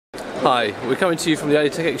Hi, we're coming to you from the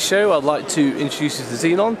IoTech show. I'd like to introduce you to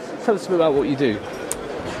Xenon. Tell us a bit about what you do.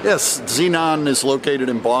 Yes, Xenon is located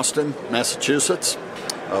in Boston, Massachusetts.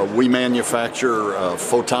 We manufacture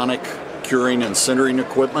photonic curing and sintering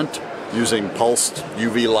equipment using pulsed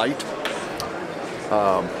UV light.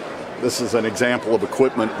 This is an example of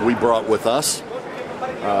equipment we brought with us.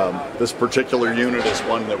 This particular unit is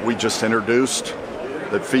one that we just introduced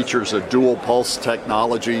that features a dual pulse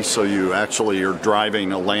technology, so you actually are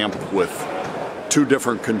driving a lamp with two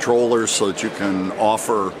different controllers so that you can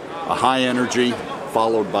offer a high energy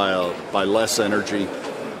followed by less energy,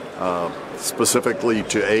 specifically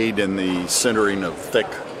to aid in the sintering of thick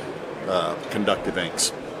conductive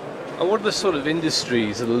inks. And what are the sort of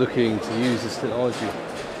industries that are looking to use this technology?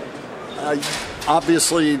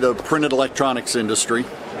 Obviously, the printed electronics industry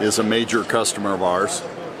is a major customer of ours.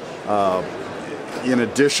 In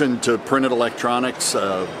addition to printed electronics,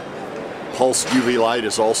 pulsed UV light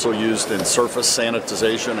is also used in surface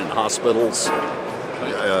sanitization in hospitals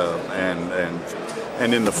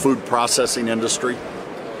and in the food processing industry.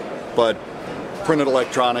 But printed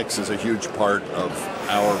electronics is a huge part of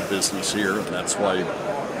our business here, and that's why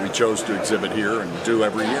we chose to exhibit here and do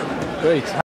every year. Great.